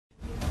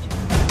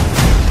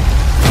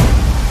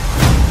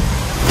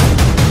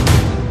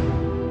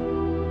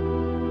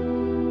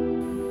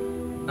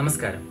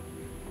നമസ്കാരം.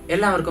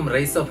 എല്ലാവർക്കും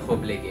rise of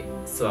ഹോപ്പിലേക്ക്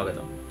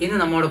സ്വാഗതം. ഇന്ന്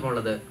നമ്മോടൊപ്പം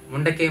ഉള്ളത്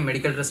മുണ്ടക്കയം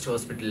മെഡിക്കൽ ട്രസ്റ്റ്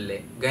ഹോസ്പിറ്റലിലെ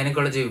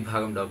ഗൈനക്കോളജി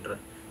വിഭാഗം ഡോക്ടർ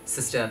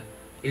സിസ്റ്റർ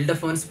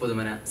ഇൽഡഫോൻസ്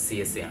പുതുമന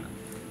CSC ആണ്.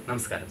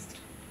 നമസ്കാരം സിസ്റ്റർ.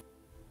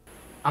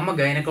 അമ്മ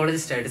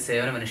ഗൈനക്കോളജിസ്റ്റായിട്ട്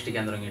സേവനം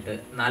അനുഷ്ഠിക്കാൻ തുടങ്ങിയിട്ട്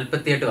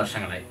 48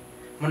 വർഷങ്ങളായി.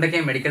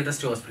 മുണ്ടക്കയം മെഡിക്കൽ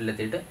ട്രസ്റ്റ് ഹോസ്പിറ്റലിൽ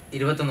എത്തിയിട്ട്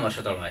 21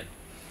 വർഷത്തോളമായി.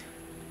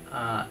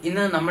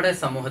 ഇന്ന് നമ്മുടെ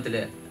സമൂഹത്തിൽ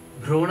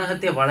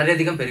ഭ്രൂണഹത്യ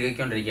വളരെയധികം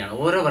പെരുകിക്കൊണ്ടിരിക്കുകയാണ്.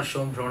 ഓരോ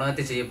വർഷവും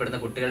ഭ്രൂണഹത്യ ചെയ്യപ്പെടുന്ന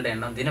കുട്ടികളുടെ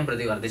എണ്ണം ദിനം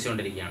പ്രതി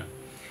വർദ്ധിച്ചുകൊണ്ടിരിക്കുകയാണ്.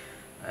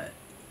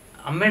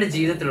 അമ്മയുടെ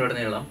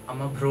ജീവിതത്തിലുടനീളം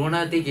അമ്മ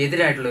ഭ്രൂണഹത്യക്ക്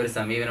എതിരായിട്ടുള്ള ഒരു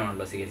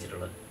സമീപനമാണല്ലോ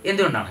സ്വീകരിച്ചിട്ടുള്ളത്.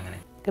 എന്തുകൊണ്ടാണ് അങ്ങനെ?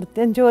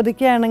 കൃത്യം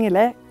ചോദിക്കുകയാണെങ്കിൽ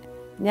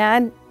ഞാൻ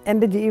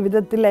എൻ്റെ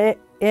ജീവിതത്തിലെ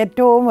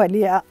ഏറ്റവും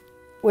വലിയ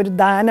ഒരു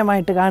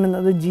ദാനമായിട്ട്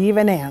കാണുന്നത്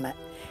ജീവനെയാണ്.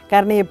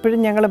 കാരണം എപ്പോഴും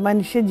ഞങ്ങൾ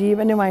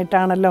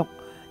മനുഷ്യജീവനുമായിട്ടാണല്ലോ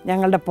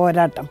ഞങ്ങളുടെ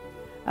പോരാട്ടം.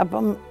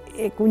 അപ്പം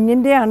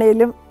കുഞ്ഞിൻ്റെ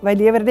ആണേലും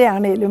വലിയവരുടെ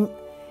ആണേലും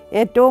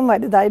ഏറ്റവും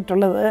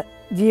വലുതായിട്ടുള്ളത്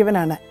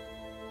ജീവനാണ്.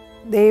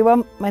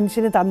 ദൈവം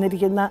മനുഷ്യന്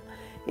തന്നിരിക്കുന്ന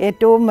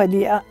ഏറ്റവും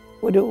വലിയ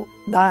ഒരു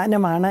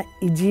ദാനമാണ്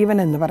ഈ ജീവൻ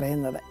എന്ന്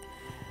പറയുന്നത്.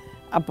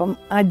 അപ്പം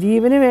ആ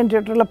ജീവന്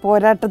വേണ്ടിയിട്ടുള്ള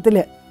പോരാട്ടത്തിൽ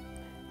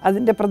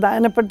അതിൻ്റെ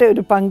പ്രധാനപ്പെട്ട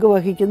ഒരു പങ്ക്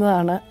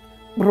വഹിക്കുന്നതാണ്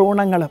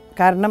ഭ്രൂണങ്ങളും.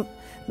 കാരണം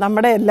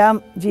നമ്മുടെ എല്ലാം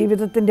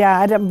ജീവിതത്തിൻ്റെ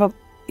ആരംഭം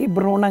ഈ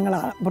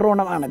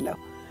ഭ്രൂണമാണല്ലോ.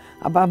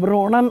 അപ്പോൾ ആ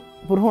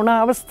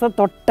ഭ്രൂണാവസ്ഥ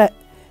തൊട്ട്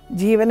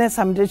ജീവനെ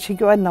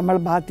സംരക്ഷിക്കുവാൻ നമ്മൾ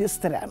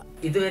ബാധ്യസ്ഥരാണ്.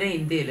 ഇതുവരെ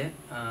ഇന്ത്യയിൽ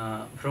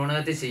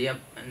ഭ്രൂണഹത്യ ചെയ്യാൻ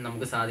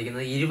നമുക്ക്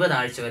സാധിക്കുന്നത് 20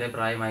 ആഴ്ച വരെ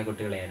പ്രായമായ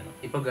കുട്ടികളെയായിരുന്നു.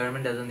 ഇപ്പോൾ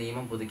ഗവൺമെൻറ് അത്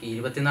നിയമം പുതുക്കി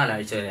 24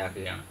 ആഴ്ച വരെ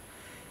ആക്കുകയാണ്.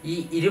 ഈ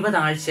 20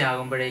 ആഴ്ച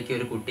ആകുമ്പോഴേക്കും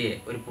ഒരു കുട്ടിയെ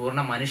ഒരു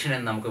പൂർണ്ണ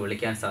മനുഷ്യനെന്ന് നമുക്ക്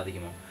വിളിക്കാൻ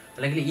സാധിക്കുമോ?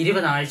 അല്ലെങ്കിൽ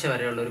 20 ആഴ്ച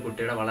വരെയുള്ള ഒരു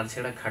കുട്ടിയുടെ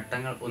വളർച്ചയുടെ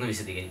ഘട്ടങ്ങൾ ഒന്ന്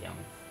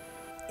വിശദീകരിക്കാമോ?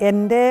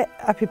 എൻ്റെ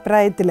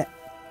അഭിപ്രായത്തിൽ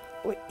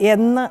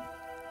എന്ന്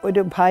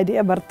ഒരു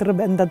ഭാര്യ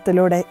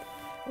ഭർത്തൃബന്ധത്തിലൂടെ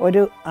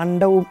ഒരു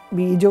അണ്ടവും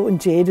ബീജവും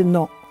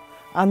ചേരുന്നോ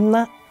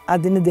അന്ന്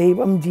അതിന്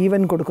ദൈവം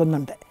ജീവൻ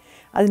കൊടുക്കുന്നുണ്ട്.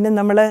 അതിന്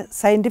നമ്മൾ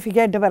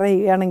സയൻറ്റിഫിക്കായിട്ട്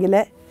പറയുകയാണെങ്കിൽ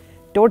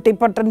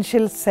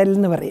ടോട്ടിപ്പൊട്ടൻഷ്യൽ സെൽ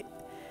എന്ന് പറയും.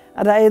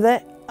 അതായത്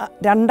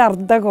 2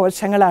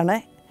 അർദ്ധകോശങ്ങളാണ്.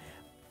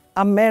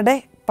 അമ്മയുടെ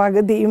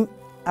പകുതിയും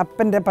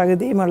അപ്പൻ്റെ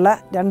പകുതിയുമുള്ള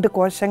 2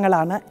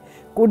 കോശങ്ങളാണ്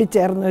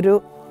കൂടിച്ചേർന്നൊരു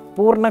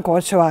പൂർണ്ണ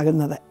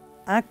കോശമാകുന്നത്.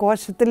 ആ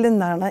കോശത്തിൽ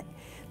നിന്നാണ്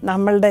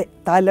നമ്മളുടെ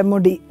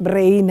തലമുടി,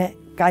 ബ്രെയിന്,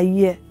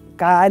 കയ്യ്,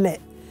 കാല്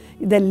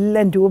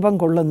ഇതെല്ലാം രൂപം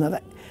കൊള്ളുന്നത്.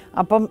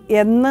 അപ്പം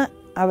എന്ന്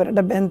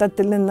അവരുടെ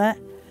ബന്ധത്തിൽ നിന്ന്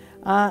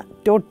ആ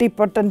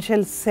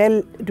ടോട്ടിപ്പൊട്ടൻഷ്യൽ സെൽ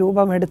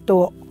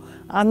രൂപമെടുത്തുവോ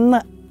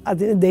അന്ന്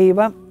അതിന്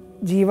ദൈവം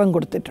ജീവൻ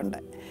കൊടുത്തിട്ടുണ്ട്.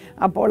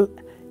 അപ്പോൾ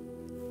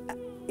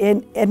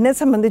എന്നെ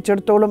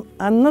സംബന്ധിച്ചിടത്തോളം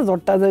അന്ന്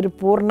തൊട്ട് അതൊരു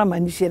പൂർണ്ണ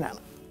മനുഷ്യനാണ്.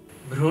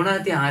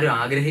 ഭ്രൂണഹത്യ ആരും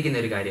ആഗ്രഹിക്കുന്ന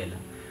ഒരു കാര്യമല്ല.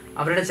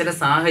 അവരുടെ ചില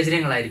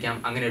സാഹചര്യങ്ങളായിരിക്കാം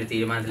അങ്ങനെ ഒരു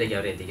തീരുമാനത്തിലേക്ക്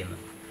അവരെ എത്തിക്കുന്നത്.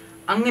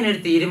 അങ്ങനെ ഒരു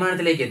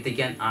തീരുമാനത്തിലേക്ക്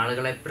എത്തിക്കാൻ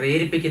ആളുകളെ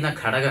പ്രേരിപ്പിക്കുന്ന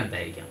ഘടകം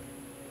എന്തായിരിക്കാം?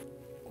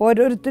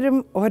 ഓരോരുത്തരും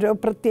ഓരോ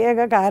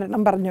പ്രത്യേക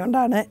കാരണം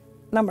പറഞ്ഞുകൊണ്ടാണ്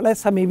നമ്മളെ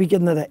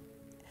സമീപിക്കുന്നത്.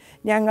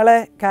 ഞങ്ങൾ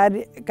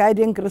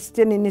കാര്യം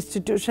ക്രിസ്ത്യൻ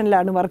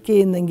ഇൻസ്റ്റിറ്റ്യൂഷനിലാണ് വർക്ക്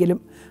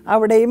ചെയ്യുന്നെങ്കിലും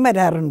അവിടെയും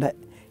വരാറുണ്ട്.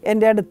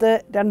 എൻ്റെ അടുത്ത്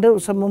 2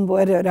 ദിവസം മുമ്പ്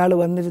വരെ ഒരാൾ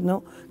വന്നിരുന്നു.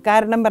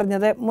 കാരണം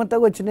പറഞ്ഞത് മൂത്ത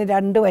കൊച്ചിന്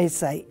 2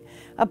 വയസ്സായി.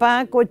 അപ്പോൾ ആ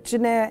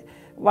കൊച്ചിനെ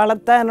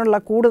വളർത്താനുള്ള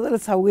കൂടുതൽ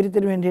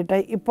സൗകര്യത്തിന് വേണ്ടിയിട്ട്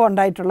ഇപ്പോൾ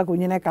ഉണ്ടായിട്ടുള്ള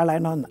കുഞ്ഞിനെ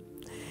കളയണമെന്ന്.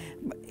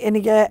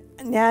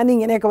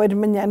 ഞാനിങ്ങനെയൊക്കെ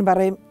വരുമ്പം ഞാൻ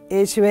പറയും,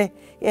 യേശുവേ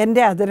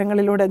എൻ്റെ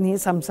അധരങ്ങളിലൂടെ നീ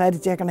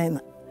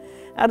സംസാരിച്ചേക്കണേന്ന്.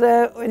 അത്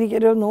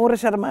എനിക്കൊരു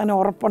 100%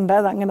 ഉറപ്പുണ്ട്.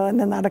 അതങ്ങനെ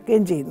തന്നെ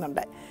നടക്കുകയും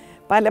ചെയ്യുന്നുണ്ട്.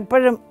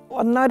 പലപ്പോഴും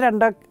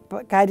 1-2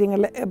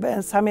 കാര്യങ്ങൾ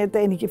സമയത്ത്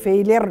എനിക്ക്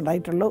ഫെയിലിയർ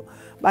ഉണ്ടായിട്ടുള്ളൂ.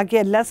 ബാക്കി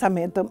എല്ലാ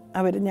സമയത്തും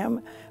ഞാൻ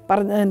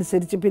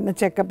പറഞ്ഞതനുസരിച്ച് പിന്നെ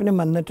ചെക്കപ്പിനും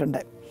വന്നിട്ടുണ്ട്.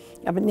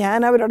 അപ്പം ഞാൻ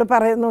അവരോട്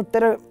പറയുന്ന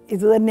ഉത്തരം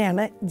ഇത്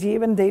തന്നെയാണ്.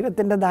 ജീവൻ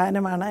ദൈവത്തിൻ്റെ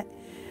ദാനമാണ്.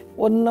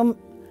 ഒന്നും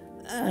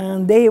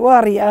ദൈവം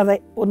അറിയാതെ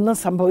ഒന്നും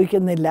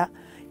സംഭവിക്കുന്നില്ല.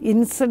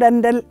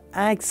 ഇൻസിഡൻ്റൽ,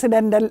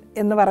 ആക്സിഡൻ്റൽ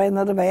എന്ന്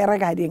പറയുന്നത് വേറെ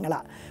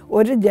കാര്യങ്ങളാണ്.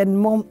 ഒരു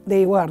ജന്മവും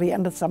ദൈവം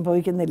അറിയാണ്ട്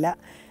സംഭവിക്കുന്നില്ല.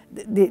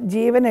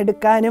 ജീവൻ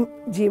എടുക്കാനും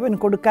ജീവൻ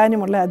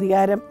കൊടുക്കാനുമുള്ള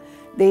അധികാരം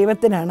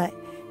ദൈവത്തിനാണ്.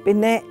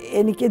 പിന്നെ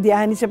എനിക്ക്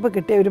ധ്യാനിച്ചപ്പോൾ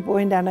കിട്ടിയ ഒരു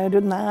പോയിൻ്റാണ്, ഒരു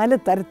 4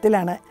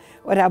 തരത്തിലാണ്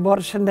ഒരു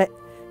അബോർഷൻ്റെ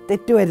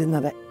തെറ്റ്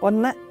വരുന്നത്.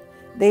 ഒന്ന്,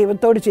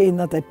 ദൈവത്തോട്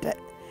ചെയ്യുന്ന തെറ്റ്.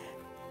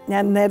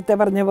 ഞാൻ നേരത്തെ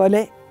പറഞ്ഞ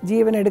പോലെ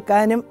ജീവൻ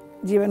എടുക്കാനും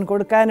ജീവൻ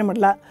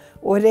കൊടുക്കാനുമുള്ള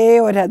ഒരേ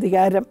ഒരു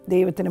അധികാരം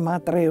ദൈവത്തിന്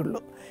മാത്രമേ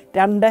ഉള്ളൂ.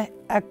 2,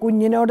 ആ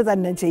കുഞ്ഞിനോട്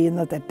തന്നെ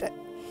ചെയ്യുന്ന തെറ്റ്.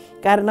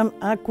 കാരണം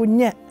ആ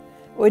കുഞ്ഞ്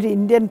ഒരു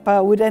ഇന്ത്യൻ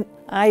പൗരൻ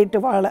ആയിട്ട്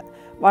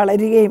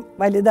വളരുകയും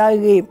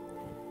വലുതാകുകയും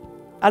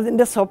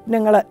അതിൻ്റെ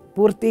സ്വപ്നങ്ങൾ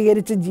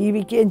പൂർത്തീകരിച്ച്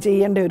ജീവിക്കുകയും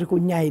ചെയ്യേണ്ട ഒരു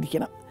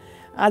കുഞ്ഞായിരിക്കണം.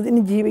 അതിന്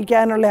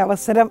ജീവിക്കാനുള്ള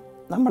അവസരം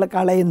നമ്മൾ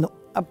കളയുന്നു.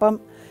 അപ്പം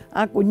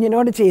ആ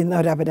കുഞ്ഞിനോട് ചെയ്യുന്ന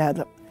ഒരു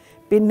അപരാധം.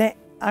 പിന്നെ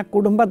ആ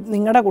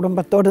നിങ്ങളുടെ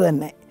കുടുംബത്തോട്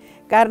തന്നെ.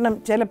 കാരണം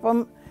ചിലപ്പം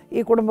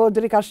ഈ കുടുംബം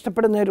ഒത്തിരി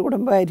കഷ്ടപ്പെടുന്ന ഒരു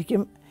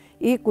കുടുംബമായിരിക്കും.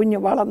 ഈ കുഞ്ഞ്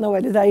വളർന്ന്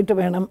വലുതായിട്ട്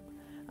വേണം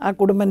ആ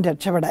കുടുംബം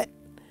രക്ഷപ്പെടാൻ.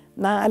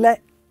 4,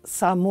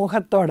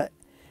 സമൂഹത്തോട്.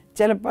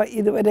 ചിലപ്പോൾ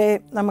ഇതുവരെ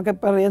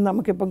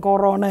നമുക്കിപ്പം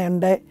കൊറോണ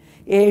ഉണ്ട്,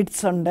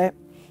 എയ്ഡ്സ് ഉണ്ട്.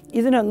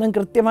 ഇതിനൊന്നും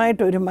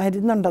കൃത്യമായിട്ടൊരു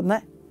മരുന്നുണ്ടെന്ന്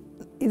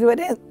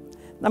ഇതുവരെ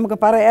നമുക്ക്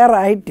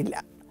പറയാറായിട്ടില്ല.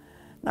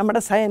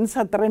 നമ്മുടെ സയൻസ്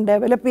അത്രയും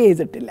ഡെവലപ്പ്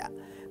ചെയ്തിട്ടില്ല.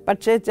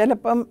 പക്ഷേ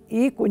ചിലപ്പം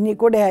ഈ കുഞ്ഞ്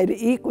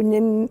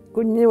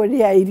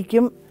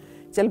വഴിയായിരിക്കും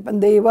ചിലപ്പം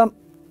ദൈവം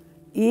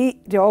ഈ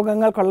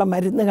രോഗങ്ങൾക്കുള്ള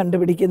മരുന്ന്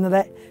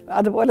കണ്ടുപിടിക്കുന്നത്.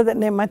 അതുപോലെ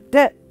തന്നെ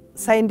മറ്റ്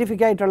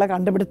സയൻറ്റിഫിക്കായിട്ടുള്ള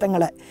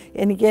കണ്ടുപിടുത്തങ്ങൾ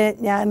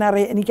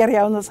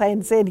എനിക്കറിയാവുന്ന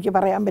സയൻസേ എനിക്ക്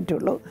പറയാൻ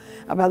പറ്റുള്ളൂ.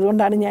 അപ്പോൾ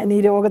അതുകൊണ്ടാണ് ഞാൻ ഈ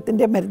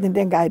രോഗത്തിൻ്റെയും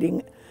മരുന്നിൻ്റെയും കാര്യം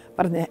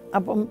പറഞ്ഞത്.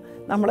 അപ്പം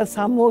നമ്മൾ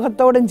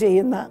സമൂഹത്തോടും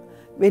ചെയ്യുന്ന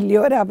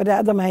വലിയൊരു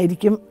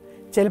അപരാധമായിരിക്കും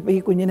ചിലപ്പോൾ ഈ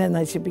കുഞ്ഞിനെ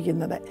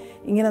നശിപ്പിക്കുന്നത്.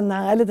 ഇങ്ങനെ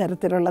 4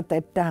 തരത്തിലുള്ള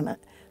തെറ്റാണ്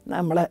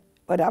നമ്മൾ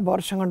ഒരു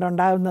അബോർഷൻ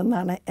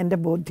കൊണ്ടുണ്ടാകുന്നതെന്നാണ് എൻ്റെ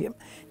ബോധ്യം.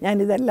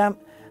 ഞാനിതെല്ലാം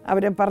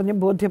അവരെ പറഞ്ഞ്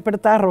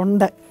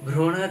ബോധ്യപ്പെടുത്താറുണ്ട്.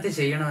 ഭ്രൂണഹത്യ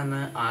ചെയ്യണമെന്ന്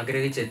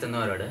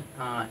ആഗ്രഹിച്ചെത്തുന്നവരോട്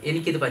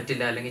എനിക്കിത്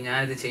പറ്റില്ല അല്ലെങ്കിൽ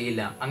ഞാനിത്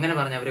ചെയ്യില്ല അങ്ങനെ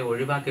പറഞ്ഞ് അവരെ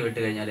ഒഴിവാക്കി വിട്ട്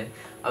കഴിഞ്ഞാൽ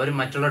അവർ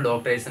മറ്റുള്ള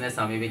ഡോക്ടേഴ്സിനെ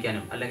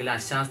സമീപിക്കാനും അല്ലെങ്കിൽ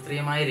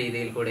അശാസ്ത്രീയമായ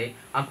രീതിയിൽ കൂടെ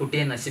ആ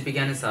കുട്ടിയെ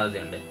നശിപ്പിക്കാനും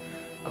സാധ്യതയുണ്ട്.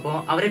 അപ്പോൾ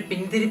അവരെ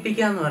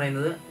പിന്തിരിപ്പിക്കുക എന്ന്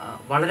പറയുന്നത്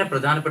വളരെ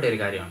പ്രധാനപ്പെട്ട ഒരു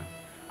കാര്യമാണ്.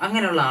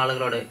 അങ്ങനെയുള്ള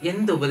ആളുകളോട്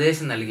എന്ത്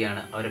ഉപദേശം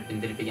നൽകിയാണ് അവരെ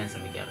പിന്തിരിപ്പിക്കാൻ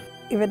ശ്രമിക്കാറ്?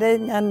 ഇവരെ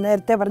ഞാൻ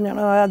നേരത്തെ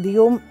പറഞ്ഞാണ്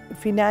അധികവും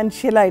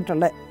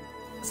ഫിനാൻഷ്യലായിട്ടുള്ള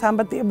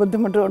സാമ്പത്തിക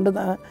ബുദ്ധിമുട്ട് കൊണ്ട്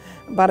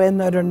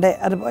പറയുന്നവരുണ്ട്.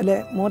 അതുപോലെ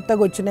മൂത്ത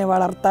കൊച്ചിനെ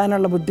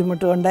വളർത്താനുള്ള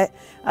ബുദ്ധിമുട്ട് കൊണ്ട്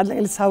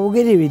അല്ലെങ്കിൽ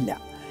സൗകര്യമില്ല.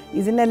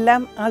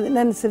 ഇതിനെല്ലാം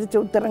അതിനനുസരിച്ച്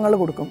ഉത്തരങ്ങൾ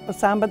കൊടുക്കും. ഇപ്പോൾ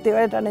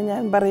സാമ്പത്തികമായിട്ടാണ്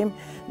ഞാൻ പറയും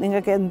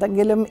നിങ്ങൾക്ക്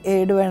എന്തെങ്കിലും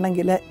എയ്ഡ്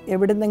വേണമെങ്കിൽ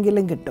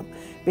എവിടുന്നെങ്കിലും കിട്ടും.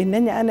 പിന്നെ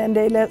ഞാൻ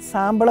എൻ്റെ കയ്യിൽ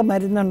സാമ്പിൾ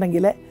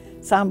മരുന്നുണ്ടെങ്കിൽ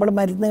സാമ്പിൾ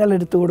മരുന്നുകൾ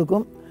എടുത്തു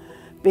കൊടുക്കും.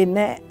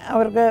 പിന്നെ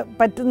അവർക്ക്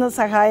പറ്റുന്ന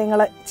സഹായങ്ങൾ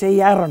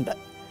ചെയ്യാറുണ്ട്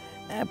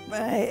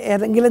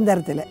ഏതെങ്കിലും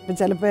തരത്തിൽ. ഇപ്പം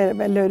ചിലപ്പോൾ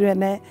എല്ലാവരും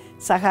എന്നെ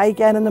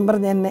സഹായിക്കാനെന്നും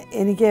പറഞ്ഞ്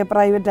എനിക്ക്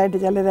പ്രൈവറ്റായിട്ട്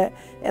ചിലർ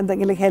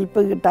എന്തെങ്കിലും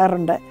ഹെൽപ്പ്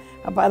കിട്ടാറുണ്ട്.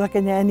 അപ്പോൾ അതൊക്കെ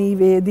ഞാൻ ഈ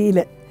വേദിയിൽ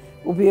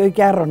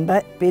ഉപയോഗിക്കാറുണ്ട്.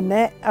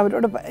 പിന്നെ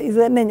അവരോട് ഇത്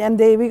തന്നെ ഞാൻ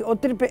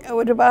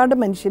ഒരുപാട്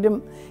മനുഷ്യരും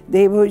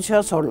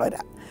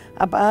ദൈവവിശ്വാസമുള്ളവരാണ്.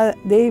 അപ്പോൾ ആ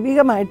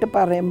ദൈവികമായിട്ട്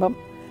പറയുമ്പം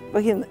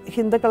ഇപ്പോൾ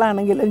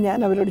ഹിന്ദുക്കളാണെങ്കിലും ഞാൻ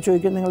അവരോട്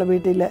ചോദിക്കും നിങ്ങൾ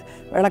വീട്ടിൽ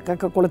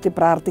വിളക്കൊക്കെ കൊളുത്തി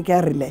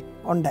പ്രാർത്ഥിക്കാറില്ലേ?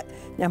 ഉണ്ട്.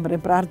 ഞാൻ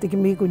പറയും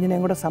പ്രാർത്ഥിക്കുമ്പോൾ ഈ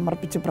കുഞ്ഞിനെയും കൂടെ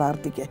സമർപ്പിച്ച്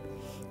പ്രാർത്ഥിക്കുക.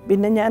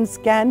 പിന്നെ ഞാൻ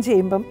സ്കാൻ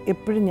ചെയ്യുമ്പം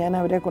എപ്പോഴും ഞാൻ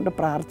അവരെ കൊണ്ട്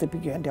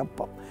പ്രാർത്ഥിപ്പിക്കും എൻ്റെ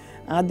ഒപ്പം.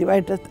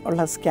 ആദ്യമായിട്ട്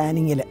ഉള്ള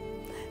സ്കാനിങ്ങിൽ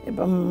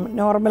ഇപ്പം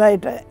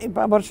നോർമലായിട്ട്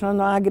ഇപ്പോൾ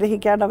അബോർഷനൊന്നും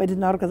ആഗ്രഹിക്കാതെ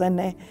വരുന്നവർക്ക്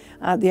തന്നെ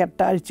ആദ്യം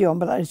 8 ആഴ്ചയോ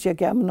 9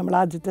 ആഴ്ചയൊക്കെ ആകുമ്പോൾ നമ്മൾ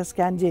ആദ്യത്തെ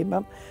സ്കാൻ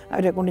ചെയ്യുമ്പം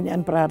അവരെ കൊണ്ട് ഞാൻ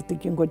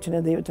പ്രാർത്ഥിക്കും, കൊച്ചിനെ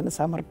ദൈവത്തിന്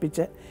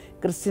സമർപ്പിച്ച്.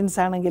 ക്രിസ്ത്യൻസ്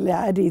ആണെങ്കിൽ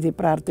ആ രീതി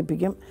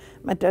പ്രാർത്ഥിപ്പിക്കും,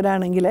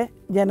 മറ്റൊരാണെങ്കിൽ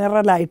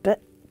ജനറലായിട്ട്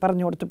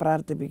പറഞ്ഞു കൊടുത്ത്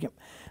പ്രാർത്ഥിപ്പിക്കും.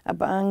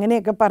 അപ്പം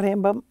അങ്ങനെയൊക്കെ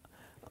പറയുമ്പം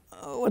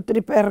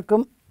ഒത്തിരി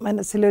പേർക്കും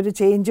മനസ്സിലൊരു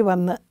ചേഞ്ച്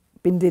വന്ന്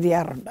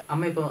പിന്തിരിയാറുണ്ട്.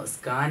 അമ്മ ഇപ്പോൾ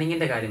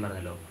സ്കാനിങ്ങിൻ്റെ കാര്യം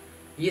പറഞ്ഞല്ലോ.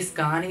 ഈ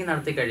സ്കാനിങ്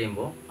നടത്തി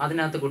കഴിയുമ്പോൾ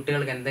അതിനകത്ത്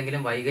കുട്ടികൾക്ക്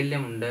എന്തെങ്കിലും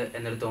വൈകല്യമുണ്ട്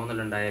എന്നൊരു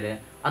തോന്നലുണ്ടായാൽ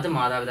അത്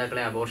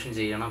മാതാപിതാക്കളെ അബോർഷൻ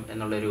ചെയ്യണം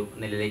എന്നുള്ളൊരു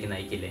നിലയിലേക്ക്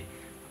നയിക്കില്ലേ?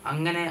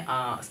 അങ്ങനെ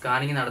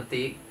സ്കാനിങ്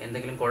നടത്തി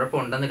എന്തെങ്കിലും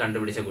കുഴപ്പമുണ്ടെന്ന്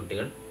കണ്ടുപിടിച്ച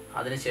കുട്ടികൾ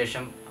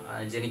അതിനുശേഷം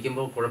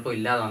ജനിക്കുമ്പോൾ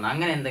കുഴപ്പമില്ലാതെ വന്ന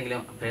അങ്ങനെ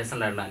എന്തെങ്കിലും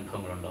പേഴ്സണലായിട്ടുള്ള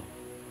അനുഭവങ്ങളുണ്ടോ?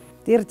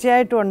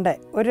 തീർച്ചയായിട്ടും ഉണ്ട്.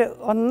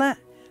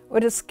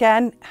 ഒരു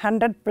സ്കാൻ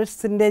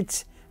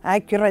 100%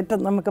 ആക്യുറേറ്റ്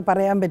നമുക്ക്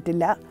പറയാൻ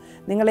പറ്റില്ല.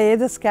 നിങ്ങൾ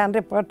ഏത് സ്കാൻ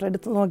റിപ്പോർട്ട്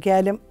എടുത്ത്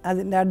നോക്കിയാലും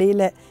അതിൻ്റെ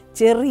അടിയിൽ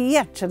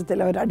ചെറിയ അക്ഷരത്തിൽ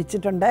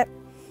അവരടിച്ചിട്ടുണ്ട്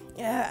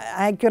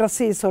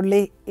ആക്യുറസി ഈസ്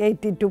ഓൺലി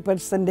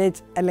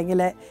 82%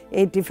 അല്ലെങ്കിൽ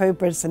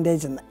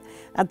 85% എന്ന്.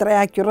 അത്ര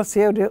ആക്യുറസി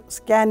ഒരു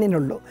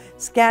സ്കാനിനുള്ളൂ.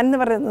 സ്കാൻ എന്ന്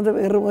പറയുന്നത്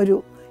വെറും ഒരു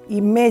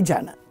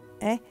ഇമേജാണ്.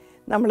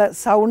 നമ്മൾ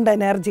സൗണ്ട്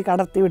എനർജി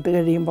കടത്തി വിട്ട്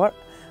കഴിയുമ്പോൾ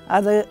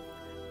അത്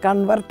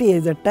കൺവെർട്ട്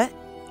ചെയ്തിട്ട്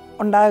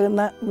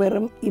ഉണ്ടാകുന്ന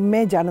വെറും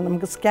ഇമേജാണ്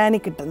നമുക്ക്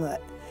സ്കാനിൽ കിട്ടുന്നത്.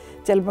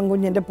 ചിലപ്പം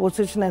കുഞ്ഞിൻ്റെ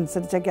പൊസിഷൻ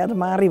അനുസരിച്ചൊക്കെ അത്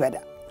മാറി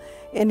വരാം.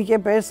 എനിക്ക്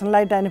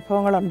പേഴ്സണലായിട്ട്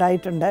അനുഭവങ്ങൾ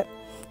ഉണ്ടായിട്ടുണ്ട്.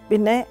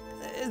 പിന്നെ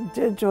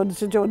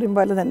ചോദിച്ച ചോദ്യം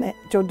പോലെ തന്നെ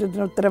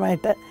ചോദ്യത്തിന്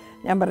ഉത്തരമായിട്ട്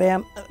ഞാൻ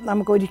പറയാം,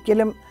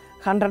 നമുക്കൊരിക്കലും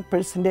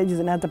 100%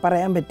 ഇതിനകത്ത്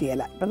പറയാൻ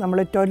പറ്റുകയില്ല. ഇപ്പം നമ്മൾ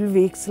 12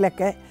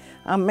 വീക്സിലൊക്കെ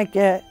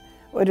അമ്മയ്ക്ക്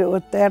ഒരു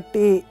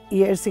 30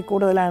 ഇയേഴ്സിൽ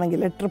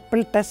കൂടുതലാണെങ്കിൽ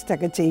ട്രിപ്പിൾ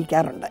ടെസ്റ്റൊക്കെ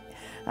ചെയ്യിക്കാറുണ്ട്.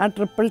 ആ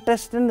ട്രിപ്പിൾ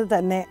ടെസ്റ്റിന്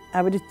തന്നെ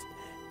അവർ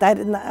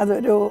തരുന്ന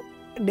അതൊരു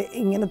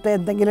ഇങ്ങനത്തെ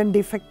എന്തെങ്കിലും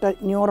ഡിഫക്റ്റ്,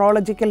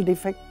 ന്യൂറോളജിക്കൽ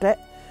ഡിഫക്റ്റ്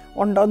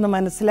ഉണ്ടോ എന്ന്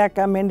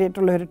മനസ്സിലാക്കാൻ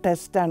വേണ്ടിയിട്ടുള്ളൊരു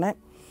ടെസ്റ്റാണ്.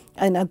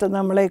 അതിനകത്ത്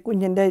നമ്മളെ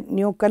കുഞ്ഞിൻ്റെ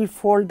ന്യൂക്കൽ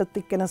ഫോൾഡ്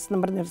തിക്നെസ് എന്ന്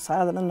പറഞ്ഞൊരു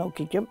സാധനം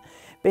നോക്കിക്കും.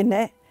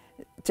 പിന്നെ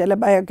ചില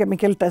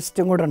ബയോകെമിക്കൽ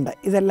ടെസ്റ്റും കൂടെ ഉണ്ട്.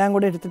 ഇതെല്ലാം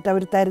കൂടെ എടുത്തിട്ട്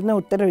അവർ തരുന്ന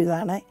ഉത്തരവ്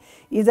ഇതാണ്.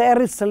 ഇതേ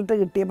റിസൾട്ട്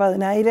കിട്ടിയ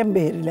 10,000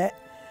 പേരിൽ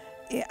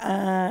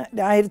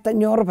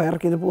 1500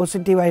 പേർക്ക് ഇത്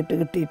പോസിറ്റീവായിട്ട്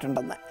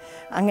കിട്ടിയിട്ടുണ്ടെന്ന്.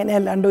 അങ്ങനെ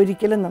അല്ലാണ്ട്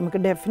ഒരിക്കലും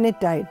നമുക്ക്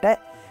ഡെഫിനറ്റായിട്ട്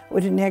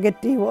ഒരു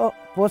നെഗറ്റീവോ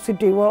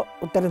പോസിറ്റീവോ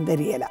ഉത്തരം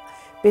തരികയില്ല.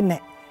 പിന്നെ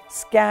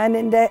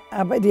സ്കാനിൻ്റെ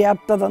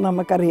അപര്യാപ്തത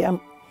നമുക്കറിയാം.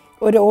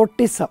 ഒരു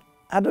ഓട്ടിസം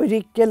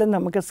അതൊരിക്കലും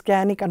നമുക്ക്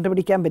സ്കാനിൽ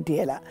കണ്ടുപിടിക്കാൻ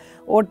പറ്റുകയില്ല.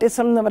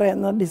 ഓട്ടിസം എന്ന്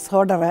പറയുന്ന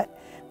ഡിസോർഡർ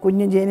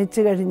കുഞ്ഞ്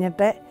ജനിച്ചു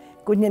കഴിഞ്ഞിട്ട്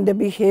കുഞ്ഞിൻ്റെ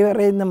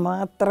ബിഹേവിയറിൽ നിന്ന്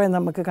മാത്രമേ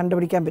നമുക്ക്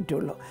കണ്ടുപിടിക്കാൻ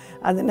പറ്റുള്ളൂ.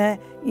 അതിന്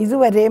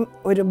ഇതുവരെയും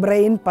ഒരു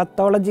ബ്രെയിൻ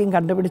പത്തോളജിയും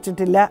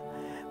കണ്ടുപിടിച്ചിട്ടില്ല.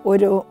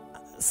 ഒരു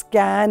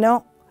സ്കാനോ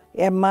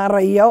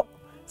MRIയോ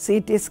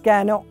CT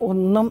സ്കാനോ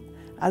ഒന്നും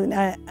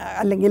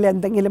അല്ലെങ്കിൽ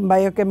എന്തെങ്കിലും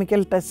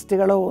ബയോകെമിക്കൽ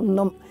ടെസ്റ്റുകളോ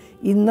ഒന്നും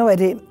ഇന്ന്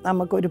വരെയും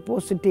നമുക്കൊരു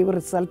പോസിറ്റീവ്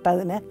റിസൾട്ട്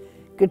അതിന്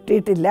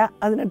കിട്ടിയിട്ടില്ല.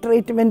 അതിന്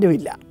ട്രീറ്റ്മെൻറ്റും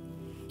ഇല്ല.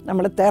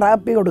 നമ്മൾ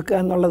തെറാപ്പി കൊടുക്കുക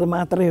എന്നുള്ളത്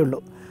മാത്രമേ ഉള്ളൂ.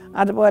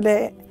 അതുപോലെ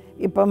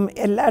ഇപ്പം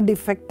എല്ലാ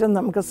ഡിഫക്റ്റും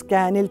നമുക്ക്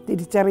സ്കാനിൽ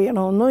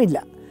തിരിച്ചറിയണമെന്നുമില്ല.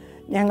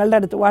 ഞങ്ങളുടെ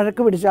അടുത്ത്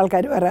വഴക്ക് പിടിച്ച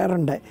ആൾക്കാർ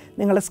വരാറുണ്ട്,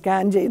 നിങ്ങൾ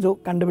സ്കാൻ ചെയ്തു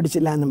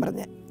കണ്ടുപിടിച്ചില്ല എന്നും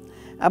പറഞ്ഞ്.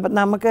 അപ്പം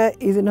നമുക്ക്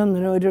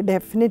ഇതിനൊന്നും ഒരു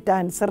ഡെഫിനിറ്റ്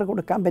ആൻസർ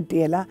കൊടുക്കാൻ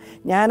പറ്റുകയില്ല.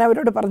 ഞാൻ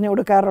അവരോട് പറഞ്ഞു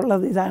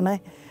കൊടുക്കാറുള്ളത് ഇതാണ്,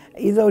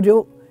 ഇതൊരു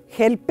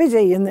ഹെൽപ്പ്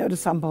ചെയ്യുന്ന ഒരു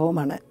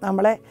സംഭവമാണ്.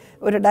 നമ്മളെ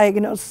ഒരു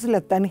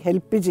ഡയഗ്നോസിസിലെത്താൻ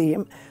ഹെൽപ്പ്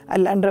ചെയ്യും,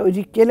 അല്ലാണ്ട്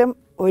ഒരിക്കലും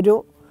ഒരു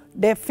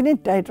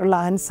ഡെഫിനിറ്റായിട്ടുള്ള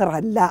ആൻസർ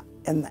അല്ല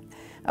എന്ന്.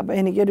 അപ്പോൾ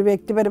എനിക്കൊരു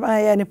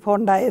വ്യക്തിപരമായ അനുഭവം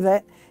ഉണ്ടായത്,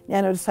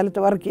 ഞാനൊരു സ്ഥലത്ത്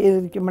വർക്ക്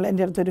ചെയ്തിരിക്കുമ്പോൾ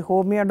എൻ്റെ അടുത്തൊരു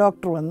ഹോമിയോ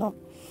ഡോക്ടർ വന്നു.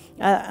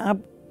 ആ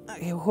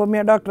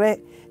ഹോമിയോ ഡോക്ടറെ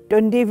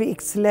 20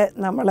 വീക്സിൽ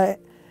നമ്മൾ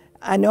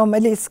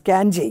അനോമലി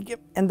സ്കാൻ ചെയ്യിക്കും,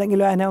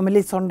 എന്തെങ്കിലും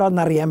അനോമലീസ് ഉണ്ടോ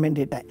എന്നറിയാൻ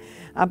വേണ്ടിയിട്ട്.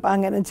 അപ്പം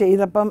അങ്ങനെ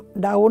ചെയ്തപ്പം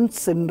ഡൗൺ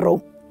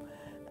സിൻഡ്രോം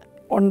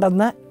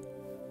ഉണ്ടെന്ന്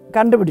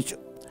കണ്ടുപിടിച്ചു.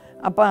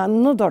 അപ്പോൾ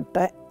അന്ന്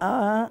തൊട്ട് ആ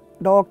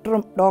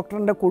ഡോക്ടറും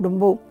ഡോക്ടറിൻ്റെ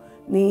കുടുംബവും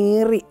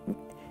നീറി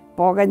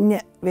പുകഞ്ഞ്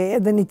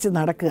വേദനിച്ച്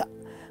നടക്കുക.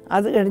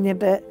 അത്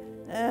കഴിഞ്ഞിട്ട്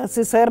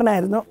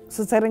സിസേറിനായിരുന്നു.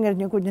 സിസേറിൻ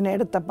കഴിഞ്ഞ് കുഞ്ഞിനെ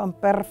എടുത്തപ്പം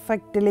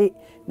പെർഫെക്റ്റ്ലി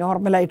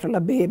നോർമലായിട്ടുള്ള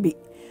ബേബി.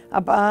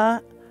 അപ്പോൾ ആ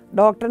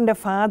ഡോക്ടറിൻ്റെ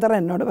ഫാദർ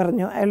എന്നോട്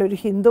പറഞ്ഞു, അയാളൊരു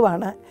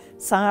ഹിന്ദുവാണ്,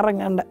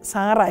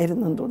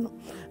 സാറായിരുന്നു എന്ന് തോന്നുന്നു.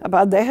 അപ്പോൾ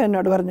അദ്ദേഹം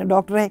എന്നോട് പറഞ്ഞു,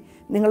 ഡോക്ടറെ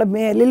നിങ്ങൾ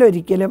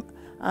മേലിലൊരിക്കലും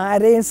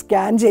ആരെയും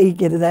സ്കാൻ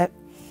ചെയ്യിക്കരുത്,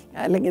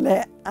 അല്ലെങ്കിൽ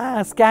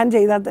സ്കാൻ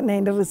ചെയ്താൽ തന്നെ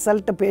അതിൻ്റെ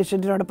റിസൾട്ട്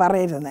പേഷ്യൻറ്റിനോട്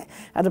പറയരുത്.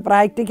 അത്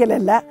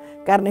പ്രാക്ടിക്കലല്ല,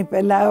 കാരണം ഇപ്പോൾ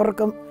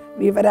എല്ലാവർക്കും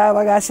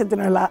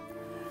വിവരാവകാശത്തിനുള്ള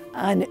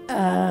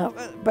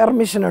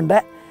പെർമിഷനുണ്ട്.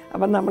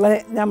 അപ്പം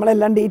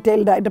നമ്മളെല്ലാം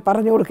ഡീറ്റെയിൽഡായിട്ട്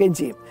പറഞ്ഞു കൊടുക്കുകയും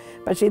ചെയ്യും.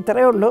 പക്ഷേ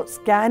ഇത്രയേ ഉള്ളൂ,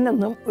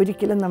 സ്കാനൊന്നും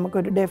ഒരിക്കലും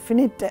നമുക്കൊരു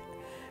ഡെഫിനിറ്റ്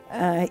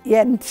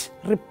എൻഡ്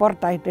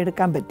റിപ്പോർട്ടായിട്ട്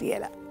എടുക്കാൻ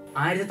പറ്റുകയില്ല.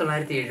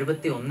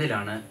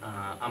 1971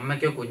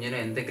 അമ്മയ്ക്കോ കുഞ്ഞിനോ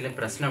എന്തെങ്കിലും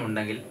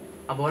പ്രശ്നമുണ്ടെങ്കിൽ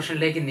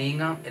അബോർഷനിലേക്ക്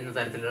നീങ്ങാം എന്ന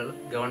തരത്തിലുള്ള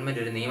ഗവൺമെൻറ്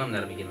ഒരു നിയമം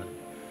നിർമ്മിക്കുന്നത്.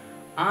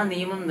 ആ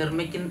നിയമം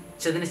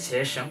നിർമ്മിച്ചതിന്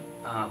ശേഷം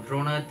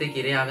ഭ്രൂണഹത്യയ്ക്ക്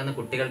ഇരയാകുന്ന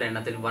കുട്ടികളുടെ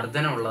എണ്ണത്തിൽ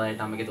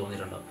വർധനമുള്ളതായിട്ട് അമ്മയ്ക്ക്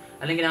തോന്നിയിട്ടുണ്ടോ?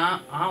 അല്ലെങ്കിൽ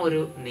ആ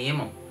ഒരു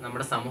നിയമം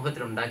നമ്മുടെ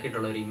സമൂഹത്തിൽ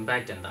ഉണ്ടാക്കിയിട്ടുള്ള ഒരു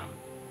ഇമ്പാക്റ്റ് എന്താണ്?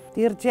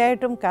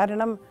 തീർച്ചയായിട്ടും.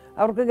 കാരണം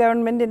അവർക്ക്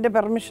ഗവൺമെൻറ്റിൻ്റെ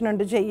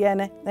പെർമിഷനുണ്ട് ചെയ്യാൻ.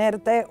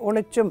 നേരത്തെ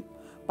ഒളിച്ചും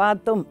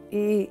പാത്തും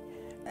ഈ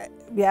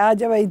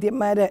വ്യാജ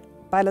വൈദ്യന്മാർ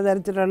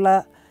പലതരത്തിലുള്ള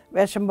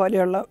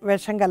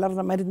വിഷം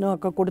കലർന്ന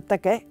മരുന്നുമൊക്കെ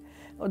കൊടുത്തൊക്കെ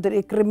ഒത്തിരി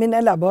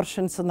ക്രിമിനൽ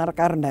അബോർഷൻസ്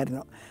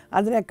നടക്കാറുണ്ടായിരുന്നു.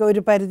 അതിനൊക്കെ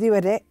ഒരു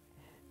പരിധിവരെ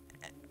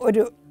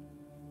ഒരു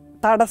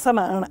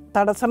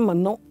തടസ്സം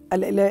വന്നു,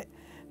 അല്ലെങ്കിൽ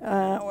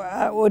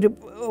ഒരു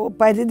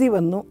പരിധി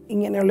വന്നു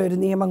ഇങ്ങനെയുള്ളൊരു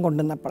നിയമം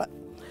കൊണ്ടുവന്നപ്പോൾ.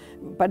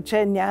 പക്ഷേ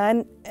ഞാൻ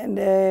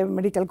എൻ്റെ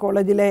മെഡിക്കൽ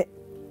കോളേജിലെ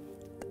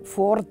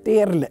 4th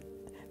ഇയറിൽ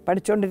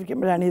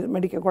പഠിച്ചുകൊണ്ടിരിക്കുമ്പോഴാണ് ഇത്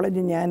മെഡിക്കൽ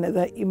കോളേജിൽ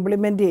ഞാനത്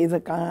ഇംപ്ലിമെൻ്റ് ചെയ്ത്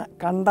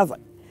കണ്ടത്.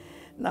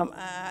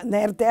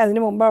 നേരത്തെ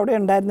അതിന് മുമ്പ് അവിടെ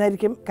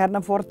ഉണ്ടായിരുന്നായിരിക്കും,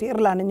 കാരണം 4th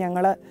ഇയറിലാണ്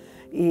ഞങ്ങൾ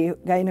ഈ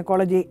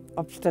ഗൈനക്കോളജി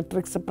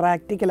ഒബ്സ്റ്റട്രിക്സ്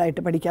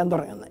പ്രാക്ടിക്കലായിട്ട് പഠിക്കാൻ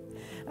തുടങ്ങുന്നത്.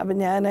 അപ്പം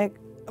ഞാൻ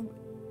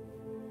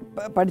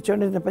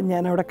പഠിച്ചുകൊണ്ടിരുന്നപ്പം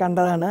ഞാനവിടെ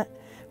കണ്ടതാണ്,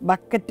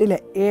 ബക്കറ്റിൽ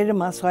 7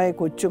 മാസമായ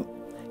കൊച്ചും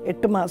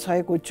 8 മാസമായ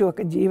കൊച്ചും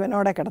ഒക്കെ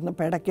ജീവനോടെ കിടന്ന്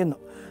പിടയ്ക്കുന്നു.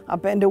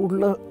 അപ്പോൾ എൻ്റെ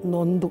ഉള്ളിൽ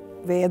നൊന്തു,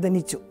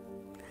 വേദനിച്ചു.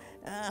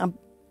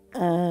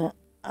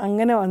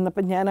 അങ്ങനെ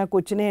വന്നപ്പോൾ ഞാൻ ആ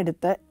കൊച്ചിനെ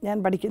എടുത്ത്, ഞാൻ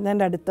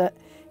പഠിക്കുന്നതിൻ്റെ അടുത്ത്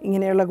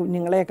ഇങ്ങനെയുള്ള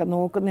കുഞ്ഞുങ്ങളെയൊക്കെ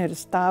നോക്കുന്ന ഒരു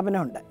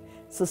സ്ഥാപനമുണ്ട്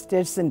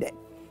സിസ്റ്റേഴ്സിൻ്റെ,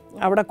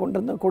 അവിടെ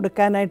കൊണ്ടുവന്ന്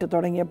കൊടുക്കാനായിട്ട്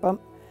തുടങ്ങിയപ്പം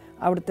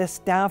അവിടുത്തെ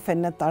സ്റ്റാഫ്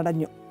എന്നെ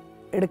തടഞ്ഞു,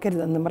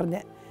 എടുക്കരുതെന്ന്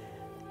പറഞ്ഞ്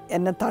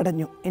എന്നെ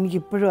തടഞ്ഞു.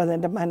 എനിക്കിപ്പോഴും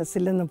അതെൻ്റെ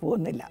മനസ്സിൽ നിന്ന്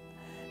പോകുന്നില്ല.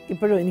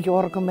 ഇപ്പോഴും എനിക്ക്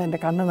ഓർക്കുമ്പോൾ എൻ്റെ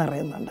കണ്ണ്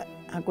നിറയുന്നുണ്ട്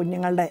ആ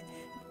കുഞ്ഞുങ്ങളുടെ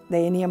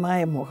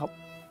ദയനീയമായ മുഖം.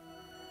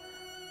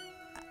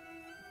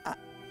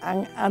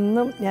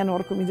 അന്നും ഞാൻ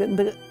ഓർക്കും,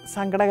 ഇതെന്ത്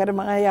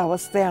സങ്കടകരമായ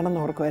അവസ്ഥയാണെന്ന്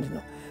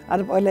ഓർക്കുമായിരുന്നു.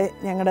 അതുപോലെ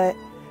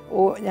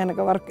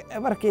ഞാനൊക്കെ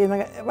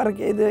വർക്ക്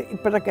ചെയ്ത്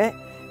ഇപ്പോഴൊക്കെ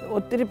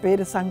ഒത്തിരി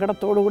പേര്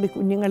സങ്കടത്തോടുകൂടി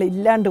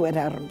കുഞ്ഞുങ്ങളില്ലാണ്ട്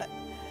വരാറുണ്ട്.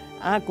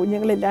 ആ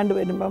കുഞ്ഞുങ്ങളില്ലാണ്ട്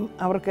വരുമ്പം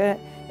അവർക്ക്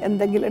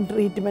എന്തെങ്കിലും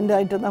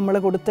ട്രീറ്റ്മെൻറ്റായിട്ട് നമ്മൾ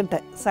കൊടുത്തിട്ട്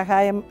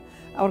സഹായം,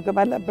 അവർക്ക്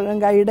പലപ്പോഴും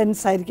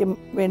ഗൈഡൻസ് ആയിരിക്കും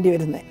വേണ്ടി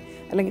വരുന്നത്,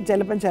 അല്ലെങ്കിൽ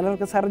ചിലപ്പം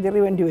ചിലർക്ക് സർജറി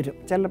വേണ്ടി വരും,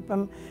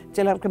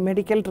 ചിലർക്ക്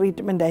മെഡിക്കൽ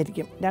ട്രീറ്റ്മെൻ്റ്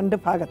ആയിരിക്കും, 2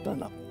 ഭാഗത്തു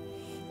നിന്നും.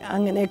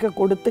 അങ്ങനെയൊക്കെ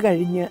കൊടുത്തു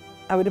കഴിഞ്ഞ്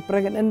അവർ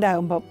പ്രഗ്നൻ്റ്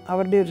ആകുമ്പം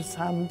അവരുടെ ഒരു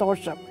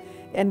സന്തോഷം,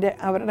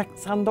 അവരുടെ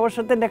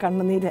സന്തോഷത്തിൻ്റെ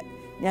കണ്ണുനീര്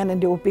ഞാൻ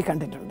എൻ്റെ OP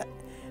കണ്ടിട്ടുണ്ട്.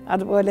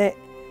 അതുപോലെ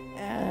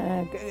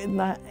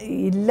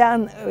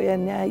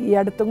ഈ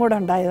അടുത്തും കൂടെ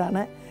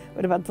ഉണ്ടായതാണ്,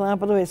 ഒരു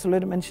 10-40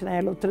 വയസ്സുള്ളൊരു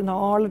മനുഷ്യനായാലും ഒത്തിരി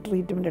നാൾ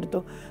ട്രീറ്റ്മെൻറ്റ് എടുത്തു.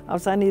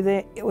 അവസാനം ഇത്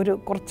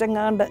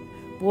കുറച്ചെങ്ങാണ്ട്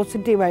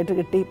പോസിറ്റീവായിട്ട്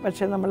കിട്ടി.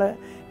 പക്ഷേ നമ്മൾ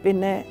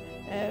പിന്നെ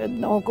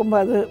നോക്കുമ്പോൾ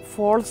അത്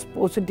ഫോൾസ്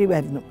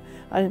പോസിറ്റീവായിരുന്നു.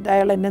 എന്നിട്ട്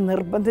അയാൾ എന്നെ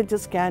നിർബന്ധിച്ച്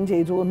സ്കാൻ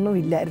ചെയ്തു,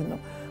 ഒന്നുമില്ലായിരുന്നു.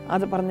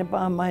 അത് പറഞ്ഞപ്പോൾ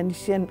ആ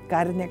മനുഷ്യൻ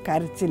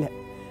കരച്ചിൽ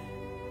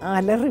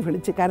അലറി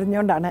വിളിച്ച്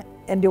കരഞ്ഞുകൊണ്ടാണ്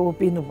എൻ്റെ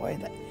OPന്ന്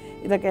പോയത്.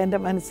 ഇതൊക്കെ എൻ്റെ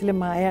മനസ്സിൽ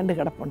മായാണ്ട്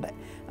കിടപ്പുണ്ട്.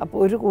 അപ്പോൾ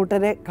ഒരു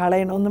കൂട്ടരെ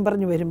കളയണമെന്നും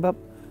പറഞ്ഞ് വരുമ്പം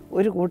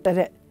ഒരു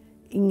കൂട്ടര്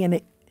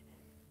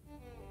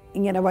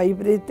ഇങ്ങനെ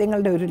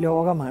വൈപരീത്യങ്ങളുടെ ഒരു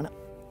ലോകമാണ്.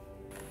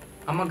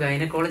 അമ്മ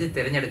ഗൈനക്കോളജി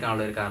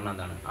തിരഞ്ഞെടുക്കാനുള്ള ഒരു കാരണം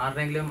എന്താണ്?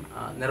 ആരുടെയെങ്കിലും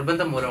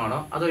നിർബന്ധം മൂലമാണോ,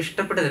 അതോ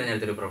ഇഷ്ടപ്പെട്ട്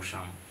തിരഞ്ഞെടുത്തൊരു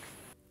പ്രൊഫഷനാണോ?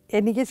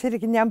 എനിക്ക്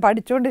ശരിക്കും ഞാൻ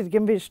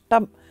പഠിച്ചുകൊണ്ടിരിക്കുമ്പോൾ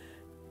ഇഷ്ടം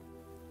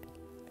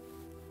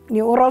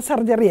ന്യൂറോ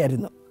സർജറി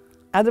ആയിരുന്നു.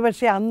 അത്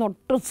പക്ഷേ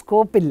അന്നൊട്ടും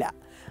സ്കോപ്പില്ല.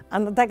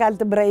 അന്നത്തെ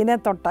കാലത്ത് ബ്രെയിനെ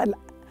തൊട്ടാൽ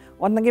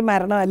ഒന്നെങ്കിൽ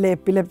മരണം, അല്ലെ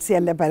എപ്പിലെപ്സി,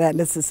 അല്ലെ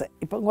പാരാലിസിസ്.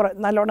 ഇപ്പം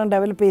നല്ലോണം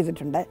ഡെവലപ്പ്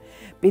ചെയ്തിട്ടുണ്ട്.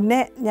 പിന്നെ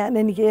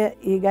എനിക്ക്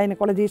ഈ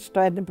ഗൈനക്കോളജി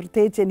ഇഷ്ടമായിരുന്നു.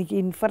 പ്രത്യേകിച്ച് എനിക്ക്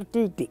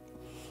ഇൻഫെർട്ടിലിറ്റി,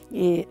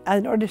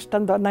 അതിനോട്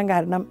ഇഷ്ടം തോന്നാൻ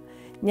കാരണം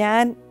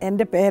ഞാൻ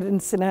എൻ്റെ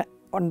പേരൻസിന്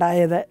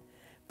ഉണ്ടായത്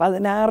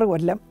 16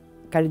 കൊല്ലം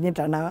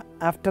കഴിഞ്ഞിട്ടാണ്,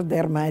 ആഫ്റ്റർ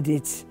ദെയർ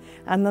മാരേജ്.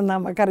 അന്ന്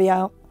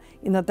നമുക്കറിയാം,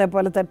 ഇന്നത്തെ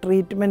പോലത്തെ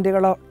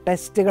ട്രീറ്റ്മെൻറ്റുകളോ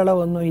ടെസ്റ്റുകളോ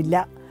ഒന്നുമില്ല.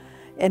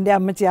 എൻ്റെ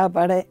അമ്മച്ചി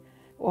ആപ്പാടെ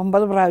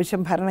 9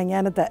 പ്രാവശ്യം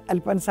ഭരണങ്ങാനത്ത്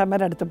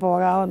അൽഫോൻസാമ്മയുടെ അടുത്ത്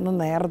പോകാമെന്ന്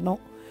നേർന്നു.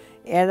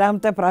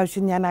 7ാമത്തെ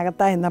പ്രാവശ്യം ഞാൻ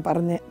അകത്താ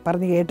എന്നാണ്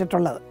പറഞ്ഞ്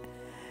കേട്ടിട്ടുള്ളത്.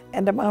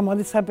 എൻ്റെ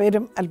മാമോദിസ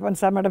പേരും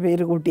അൽഫോൻസാമ്മയുടെ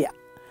പേര് കൂട്ടിയാണ്.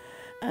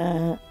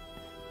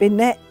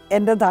 പിന്നെ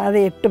എൻ്റെ താഴെ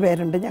 8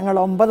 പേരുണ്ട്. ഞങ്ങൾ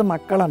 9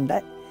 മക്കളുണ്ട്.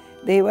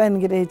 ദൈവം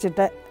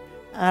അനുഗ്രഹിച്ചിട്ട്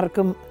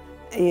ആർക്കും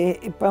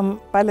ഇപ്പം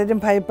പലരും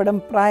ഭയപ്പെടും,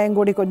 പ്രായം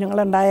കൂടി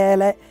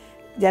കുഞ്ഞുങ്ങളുണ്ടായാൽ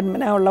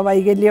ജന്മനാ ഉള്ള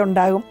വൈകല്യം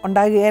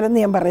ഉണ്ടാകുകയില്ലെന്ന്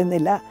ഞാൻ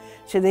പറയുന്നില്ല.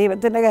 പക്ഷെ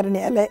ദൈവത്തിൻ്റെ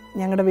കരുണയാൽ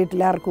ഞങ്ങളുടെ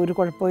വീട്ടിലാർക്കും ഒരു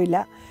കുഴപ്പമില്ല.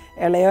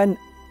 ഇളയവൻ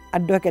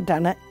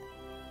അഡ്വക്കറ്റാണ്.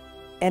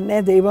 എന്നെ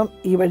ദൈവം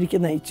ഈ വഴിക്ക്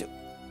നയിച്ചു.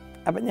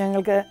 അപ്പം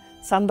ഞങ്ങൾക്ക്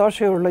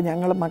സന്തോഷമേ ഉള്ളൂ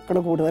ഞങ്ങൾ മക്കൾ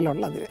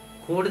കൂടുതലുള്ളതിൽ.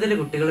 കൂടുതൽ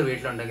കുട്ടികൾ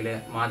വീട്ടിലുണ്ടെങ്കിൽ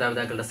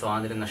മാതാപിതാക്കളുടെ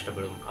സ്വാതന്ത്ര്യം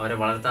നഷ്ടപ്പെടും, അവരെ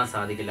വളർത്താൻ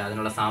സാധിക്കില്ല,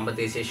 അതിനുള്ള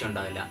സാമ്പത്തിക ശേഷി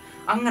ഉണ്ടാവില്ല,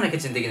 അങ്ങനെയൊക്കെ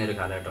ചിന്തിക്കുന്ന ഒരു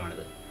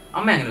കാലഘട്ടമാണിത്.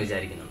 അമ്മ അങ്ങനെ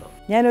വിചാരിക്കുന്നുണ്ടോ?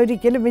 ഞാൻ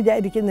ഒരിക്കലും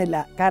വിചാരിക്കുന്നില്ല.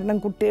 കാരണം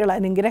കുട്ടികൾ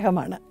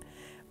അനുഗ്രഹമാണ്.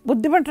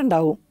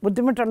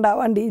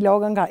 ബുദ്ധിമുട്ടുണ്ടാവാണ്ട്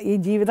ഈ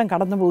ജീവിതം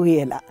കടന്നു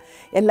പോവുകയില്ല.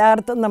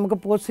 എല്ലായിടത്തും നമുക്ക്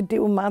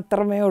പോസിറ്റീവ്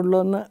മാത്രമേ ഉള്ളൂ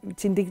എന്ന്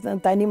ചിന്തിക്കുന്നത്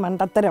തനി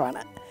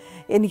മണ്ടത്തരമാണ്.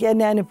 എനിക്ക്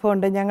തന്നെ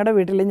അനുഭവമുണ്ട്. ഞങ്ങളുടെ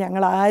വീട്ടിൽ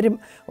ഞങ്ങളാരും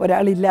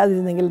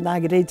ഒരാളില്ലാതിരുന്നെങ്കിൽ എന്ന്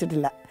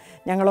ആഗ്രഹിച്ചിട്ടില്ല.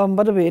 ഞങ്ങൾ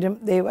 9 പേരും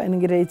ദൈവം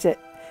അനുഗ്രഹിച്ച്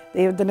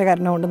ദൈവത്തിൻ്റെ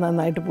കരുണ കൊണ്ട്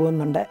നന്നായിട്ട്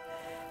പോകുന്നുണ്ട്.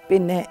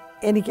 പിന്നെ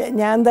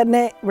ഞാൻ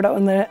തന്നെ ഇവിടെ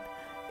വന്ന്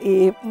ഈ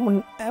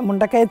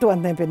മുണ്ടക്കയത്ത്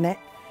വന്നേ പിന്നെ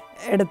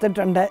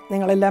എടുത്തിട്ടുണ്ട്.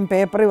 നിങ്ങളെല്ലാം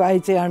പേപ്പറിൽ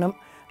വായിച്ച് കാണും.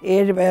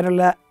 7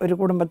 പേരുള്ള ഒരു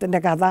കുടുംബത്തിൻ്റെ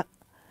കഥ.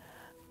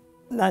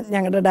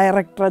 ഞങ്ങളുടെ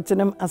ഡയറക്ടർ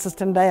അച്ഛനും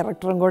അസിസ്റ്റൻറ്റ്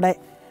ഡയറക്ടറും കൂടെ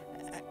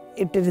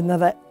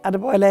ഇട്ടിരുന്നത്.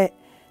 അതുപോലെ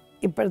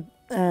ഇപ്പോൾ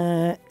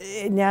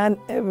ഞാൻ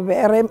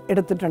വേറെയും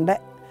എടുത്തിട്ടുണ്ട്.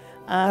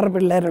 6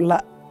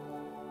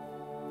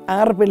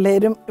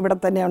 പിള്ളേരും ഇവിടെ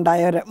തന്നെ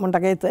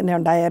മുണ്ടക്കയത്ത് തന്നെ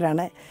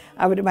ഉണ്ടായവരാണ്.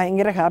 അവർ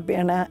ഭയങ്കര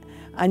ഹാപ്പിയാണ്.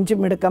 5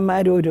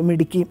 മിടുക്കന്മാരും ഒരു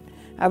മിടുക്കിയും.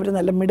 അവർ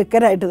നല്ല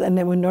മിടുക്കരായിട്ട്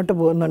തന്നെ മുന്നോട്ട്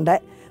പോകുന്നുണ്ട്.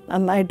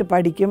 നന്നായിട്ട്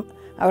പഠിക്കും.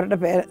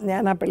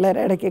 ഞാൻ ആ പിള്ളേരെ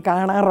ഇടയ്ക്ക്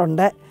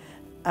കാണാറുണ്ട്.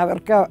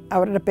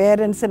 അവരുടെ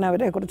പേരൻസിന്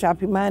അവരെക്കുറിച്ച്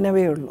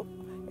അഭിമാനമേ ഉള്ളൂ.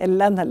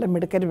 എല്ലാം നല്ല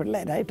മിടുക്കര്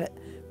പിള്ളേരായിട്ട്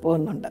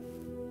പോകുന്നുണ്ട്.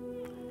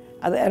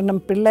 അത് കാരണം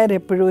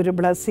പിള്ളേരെപ്പോഴും ഒരു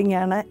ബ്ലെസ്സിങ്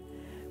ആണ്.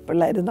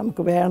 പിള്ളേർ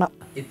നമുക്ക് വേണം.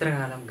 ഇത്ര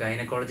കാലം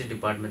ഗൈനക്കോളജി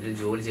ഡിപ്പാർട്ട്മെൻറ്റിൽ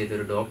ജോലി ചെയ്ത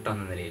ഒരു ഡോക്ടർ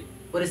എന്ന നിലയിൽ,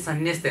 ഒരു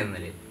സന്യസ്ത എന്ന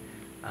നിലയിൽ,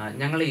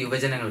 ഞങ്ങളെ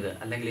യുവജനങ്ങൾക്ക്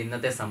അല്ലെങ്കിൽ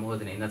ഇന്നത്തെ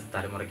സമൂഹത്തിന്, ഇന്നത്തെ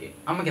തലമുറയ്ക്ക്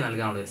അമ്മയ്ക്ക്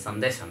നൽകാനുള്ള ഒരു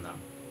സന്ദേശം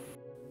എന്താണ്?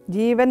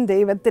 ജീവൻ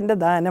ദൈവത്തിൻ്റെ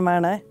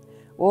ദാനമാണ്.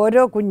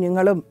 ഓരോ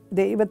കുഞ്ഞുങ്ങളും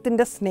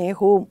ദൈവത്തിൻ്റെ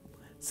സ്നേഹവും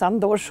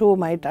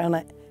സന്തോഷവുമായിട്ടാണ്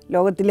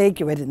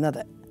ലോകത്തിലേക്ക്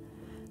വരുന്നത്.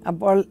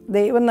 അപ്പോൾ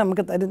ദൈവം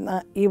നമുക്ക് തരുന്ന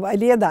ഈ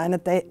വലിയ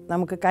ദാനത്തെ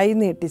നമുക്ക്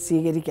കൈനീട്ടി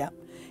സ്വീകരിക്കാം.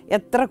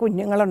 എത്ര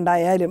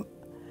കുഞ്ഞുങ്ങളുണ്ടായാലും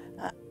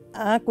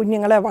ആ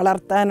കുഞ്ഞുങ്ങളെ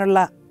വളർത്താനുള്ള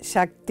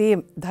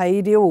ശക്തിയും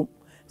ധൈര്യവും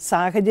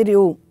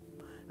സാഹചര്യവും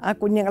ആ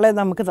കുഞ്ഞുങ്ങളെ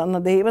നമുക്ക് തന്ന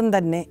ദൈവം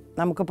തന്നെ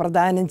നമുക്ക്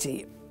പ്രദാനം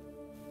ചെയ്യും.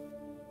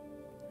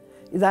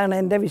 ഇതാണ്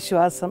എൻ്റെ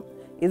വിശ്വാസം.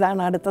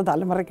 ഇതാണ് അടുത്ത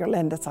തലമുറയ്ക്കുള്ള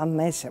എൻ്റെ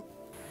സന്ദേശം.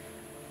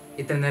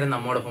 ഇത്ര നേരം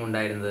നമ്മോടൊപ്പം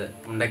ഉണ്ടായിരുന്നത്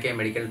മുണ്ടക്കയം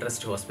മെഡിക്കൽ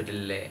ട്രസ്റ്റ്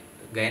ഹോസ്പിറ്റലിലെ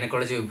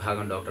ഗൈനക്കോളജി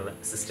വിഭാഗം ഡോക്ടർ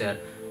സിസ്റ്റർ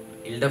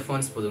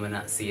ഇൽഡഫോൻസ് പുതുമന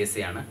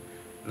CSC ആണ്.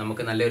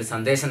 നമുക്ക് നല്ലൊരു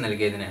സന്ദേശം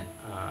നൽകിയതിന്,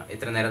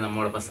 ഇത്ര നേരം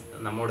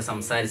നമ്മോട്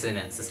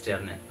സംസാരിച്ചതിന്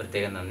സിസ്റ്ററിന്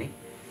പ്രത്യേകം നന്ദി.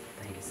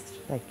 Thank you sister.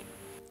 Thank you.